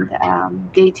 and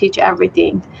they teach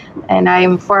everything, and I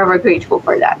am forever grateful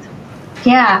for that.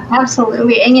 Yeah,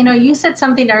 absolutely. And you said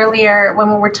something earlier when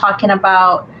we were talking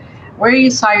about where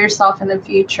you saw yourself in the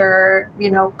future,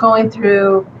 going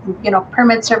through,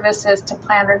 permit services to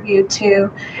plan review to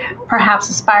perhaps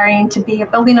aspiring to be a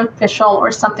building official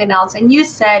or something else. And you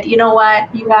said, you know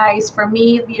what, you guys, for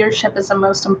me, leadership is the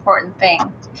most important thing.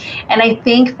 And I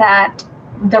think that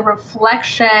the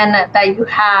reflection that you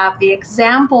have, the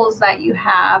examples that you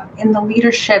have in the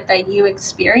leadership that you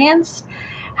experienced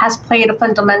has played a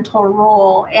fundamental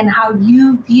role in how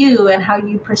you view and how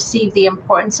you perceive the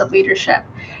importance of leadership.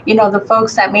 The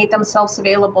folks that made themselves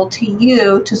available to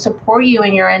you to support you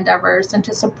in your endeavors and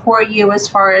to support you as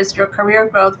far as your career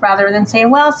growth, rather than saying,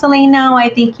 well, Celine, no, I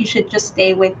think you should just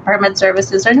stay with permit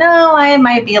services, or no, I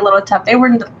might be a little tough. They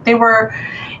were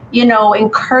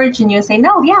encouraging you and say,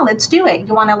 no, yeah, let's do it.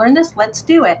 You want to learn this? Let's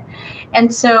do it.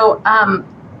 And so,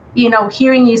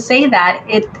 hearing you say that,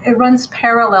 it runs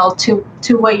parallel to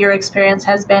what your experience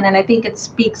has been. And I think it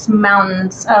speaks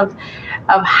mountains of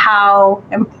how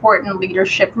important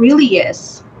leadership really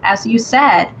is, as you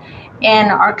said, in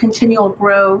our continual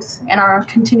growth and our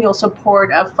continual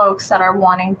support of folks that are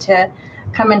wanting to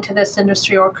come into this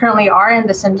industry or currently are in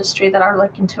this industry that are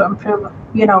looking to improve,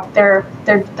 their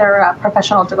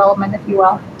professional development, if you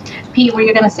will. Pete, were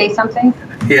you going to say something?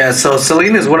 Yeah, so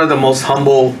Celine is one of the most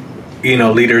humble,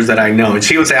 leaders that I know. And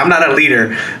she would say, I'm not a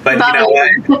leader, but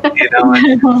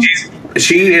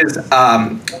she is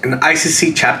an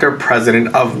ICC chapter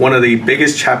president of one of the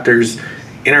biggest chapters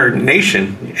in our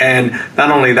nation. And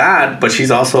not only that, but she's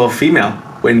also a female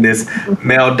in this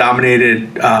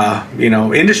male-dominated,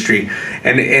 industry.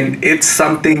 And it's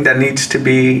something that needs to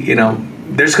be,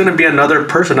 there's going to be another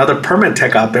permit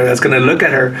tech out there that's going to look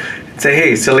at her and say,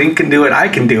 hey, Celine can do it, I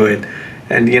can do it.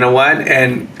 And you know what?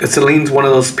 And Celine's one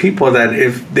of those people that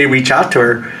if they reach out to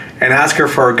her and ask her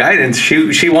for guidance,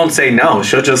 she won't say no.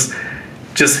 She'll just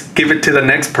just give it to the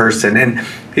next person. And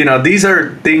these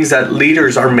are things that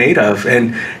leaders are made of.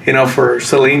 And for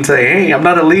Celine to say, hey, I'm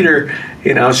not a leader,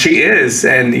 she is.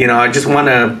 And I just want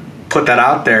to put that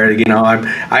out there.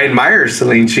 I admire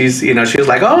Celine. She was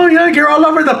like, oh yeah, you're all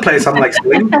over the place. I'm like,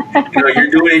 Celine,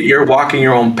 you're walking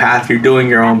your own path, you're doing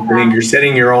your own thing, you're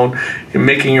setting your own, you're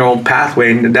making your own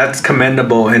pathway, and that's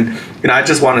commendable. And I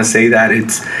just want to say that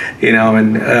it's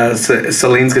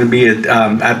Celine's going to be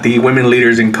at the Women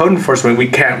Leaders in Code Enforcement. We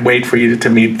can't wait for you to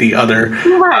meet the other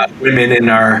women in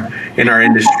our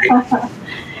industry.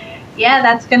 Yeah,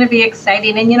 that's going to be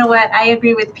exciting. And you know what? I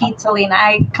agree with Pete, Celine.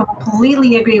 I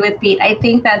completely agree with Pete. I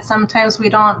think that sometimes we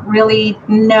don't really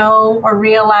know or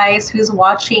realize who's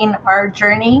watching our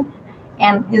journey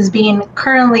and is being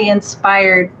currently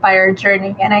inspired by our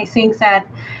journey. And I think that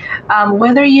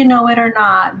whether you know it or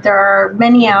not, there are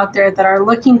many out there that are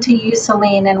looking to you,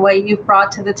 Celine, and what you've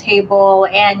brought to the table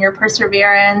and your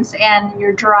perseverance and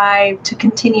your drive to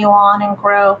continue on and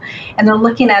grow. And they're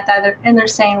looking at that and they're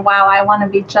saying, wow, I want to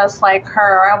be just like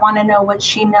her. Or I want to know what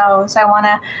she knows. I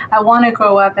want to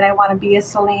grow up and I want to be a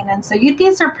Celine. And so you'd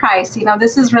be surprised.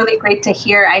 This is really great to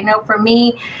hear. I know for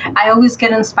me, I always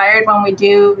get inspired when we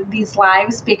do these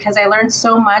lives because I learn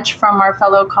so much from our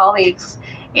fellow colleagues.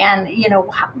 And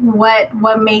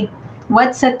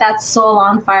what set that soul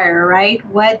on fire, right?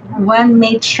 What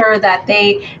made sure that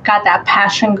they got that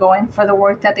passion going for the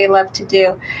work that they love to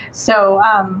do. So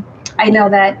I know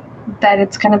that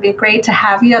it's going to be great to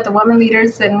have you at the Women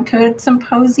Leaders in Code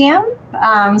Symposium.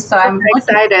 So I'm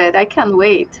excited. I can't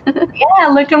wait. Yeah,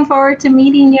 looking forward to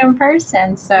meeting you in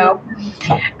person. So,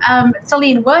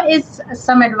 Celine, what is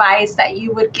some advice that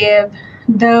you would give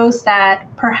those that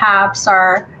perhaps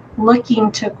are looking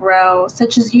to grow,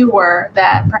 such as you were,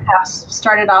 that perhaps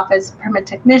started off as permit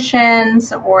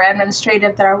technicians or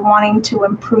administrative that are wanting to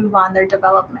improve on their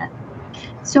development?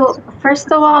 So first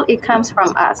of all, it comes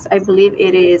from us. I believe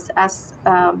it is us.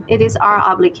 It is our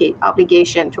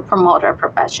obligation to promote our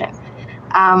profession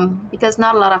because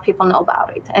not a lot of people know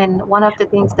about it. And one of the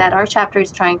things that our chapter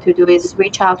is trying to do is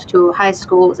reach out to high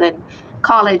schools and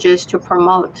colleges to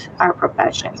promote our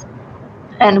profession.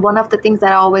 And one of the things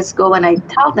that I always go and I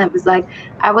tell them is like,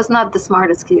 I was not the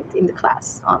smartest kid in the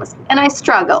class, honestly. And I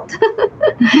struggled.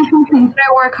 I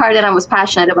work hard and I was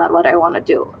passionate about what I want to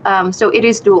do. So it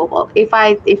is doable. If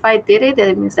I did it,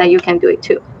 it means that you can do it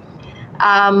too.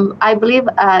 I believe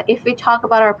if we talk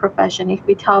about our profession, if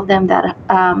we tell them that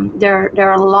there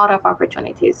are a lot of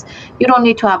opportunities, you don't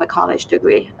need to have a college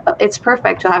degree. It's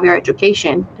perfect to have your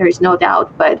education. There is no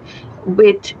doubt. But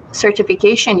with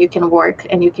certification, you can work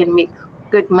and you can make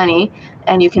good money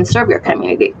and you can serve your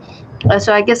community.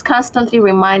 So I guess constantly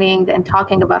reminding and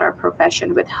talking about our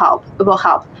profession will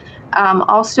help.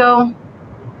 Also,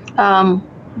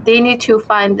 they need to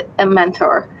find a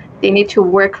mentor. They need to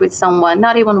work with someone,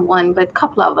 not even one, but a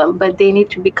couple of them, but they need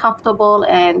to be comfortable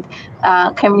and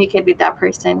communicate with that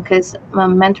person because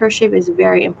mentorship is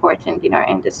very important in our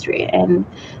industry. And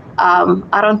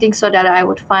I don't think so that I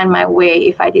would find my way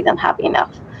if I didn't have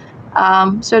enough.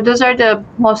 So those are the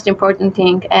most important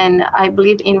thing. And I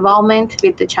believe involvement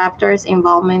with the chapters,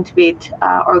 involvement with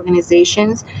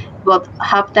organizations will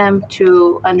help them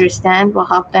to understand, will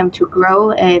help them to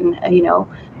grow and,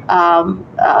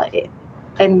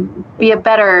 and be a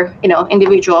better,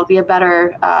 individual, be a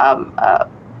better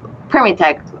permit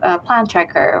tech, plan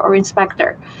checker or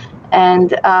inspector.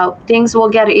 And things will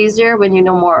get easier when you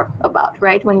know more about,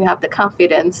 right? When you have the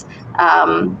confidence,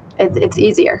 it's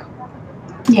easier.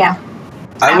 Yeah,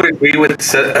 I would agree with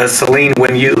Celine.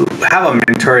 When you have a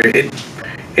mentor, it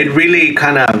really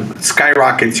kind of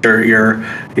skyrockets your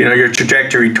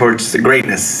trajectory towards the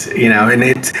greatness. And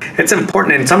it's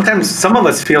important. And sometimes some of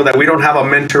us feel that we don't have a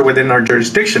mentor within our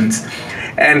jurisdictions.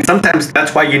 And sometimes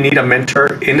that's why you need a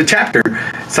mentor in the chapter.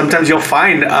 Sometimes you'll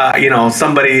find,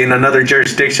 somebody in another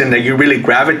jurisdiction that you really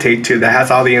gravitate to that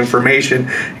has all the information.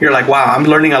 You're like, wow, I'm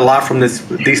learning a lot from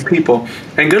these people.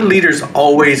 And good leaders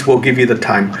always will give you the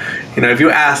time. If you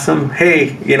ask them,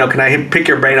 hey, can I pick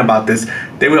your brain about this?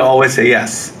 They will always say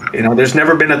yes. There's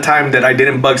never been a time that I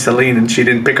didn't bug Celine and she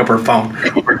didn't pick up her phone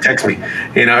or text me.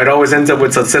 It always ends up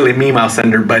with a silly meme I'll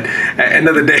send her. But at the end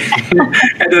of the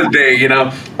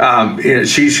day,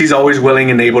 she's always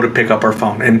willing and able to pick up her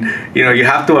phone. And you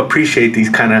have to appreciate these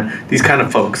kind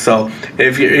of folks. So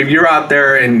if you're out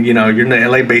there and you're in the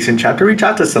LA Basin chapter, reach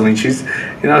out to Celine. She's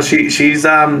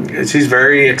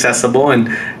very accessible, and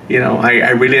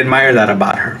I really admire that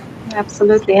about her.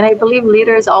 Absolutely. And I believe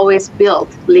leaders always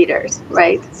build leaders,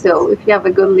 right? So if you have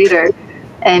a good leader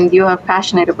and you are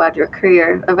passionate about your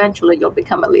career, eventually you'll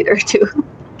become a leader too.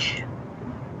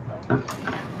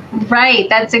 Right.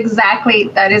 That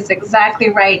is exactly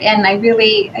right. And I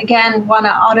really, again, want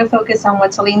to autofocus on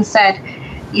what Celine said.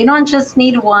 You don't just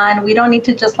need one. We don't need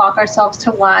to just lock ourselves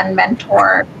to one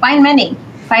mentor. Find many.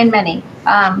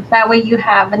 That way you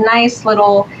have a nice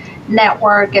little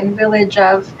network and village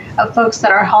of folks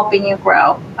that are helping you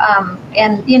grow.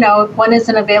 And, if one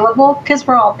isn't available, because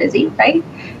we're all busy, right?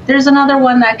 There's another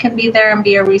one that can be there and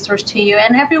be a resource to you.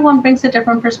 And everyone brings a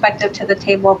different perspective to the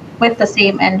table with the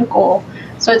same end goal.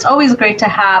 So it's always great to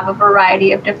have a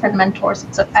variety of different mentors.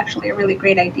 It's actually a really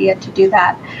great idea to do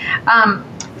that.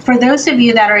 For those of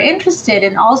you that are interested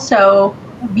in also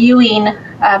viewing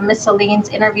Miss Celine's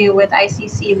interview with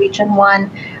ICC Region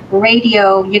 1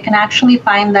 Radio, you can actually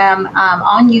find them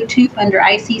on YouTube under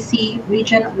ICC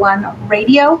Region 1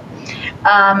 Radio.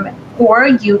 Or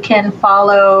you can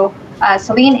follow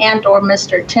Celine and or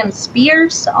Mr. Tim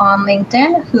Spears on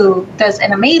LinkedIn, who does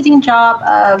an amazing job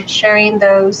of sharing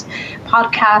those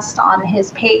podcasts on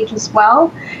his page as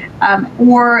well.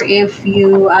 Or if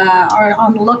you are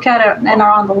on the lookout and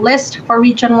are on the list for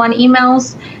Region 1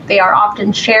 emails, they are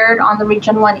often shared on the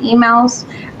Region 1 emails.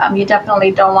 You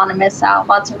definitely don't want to miss out.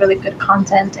 Lots of really good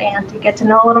content, and you get to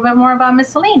know a little bit more about Miss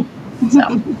Celine.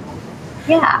 So,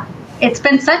 yeah, it's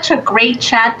been such a great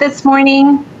chat this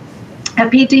morning.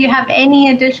 Pete, do you have any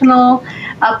additional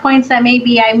points that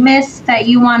maybe I missed that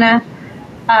you want to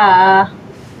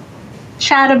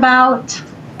chat about?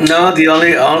 No, the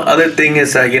only other thing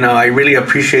is that, I really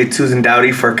appreciate Susan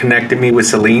Dowdy for connecting me with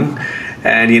Celine.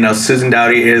 And, Susan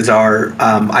Dowdy is our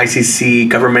ICC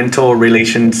governmental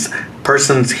relations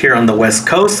persons here on the West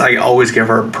Coast. I always give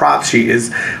her props. She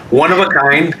is one of a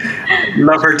kind.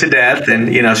 Love her to death.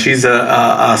 And, she's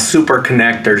a super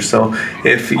connector. So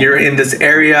if you're in this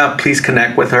area, please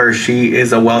connect with her. She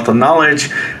is a wealth of knowledge.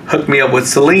 Hooked me up with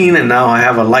Celine, and now I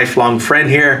have a lifelong friend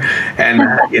here, and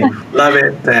love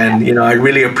it. And, I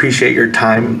really appreciate your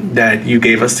time that you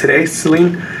gave us today,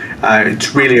 Celine.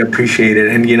 It's really appreciated.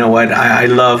 And you know what? I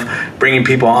love bringing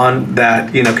people on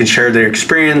that, can share their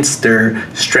experience, their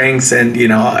strengths, and,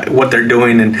 what they're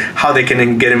doing and how they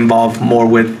can get involved more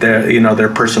with their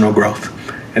personal growth.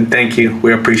 And thank you.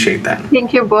 We appreciate that.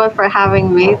 Thank you both for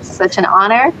having me. It's such an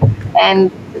honor.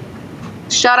 And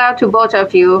shout out to both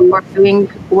of you for doing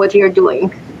what you're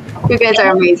doing. You guys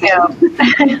are amazing.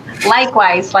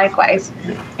 Likewise.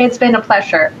 It's been a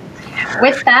pleasure.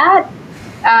 With that,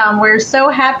 we're so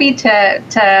happy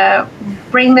to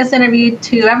bring this interview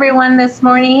to everyone this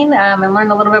morning and learn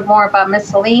a little bit more about Miss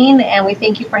Celine. And we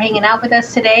thank you for hanging out with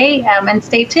us today. And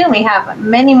stay tuned. We have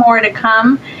many more to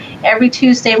come every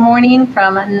Tuesday morning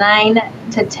from 9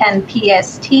 to 10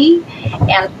 PST.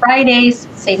 And Fridays,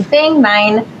 same thing,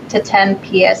 9 to 10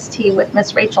 PST with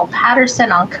Miss Rachel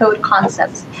Patterson on Code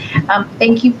Concepts.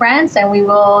 Thank you, friends, and we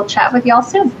will chat with y'all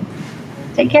soon.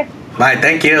 Take care. Bye.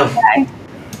 Thank you. Bye.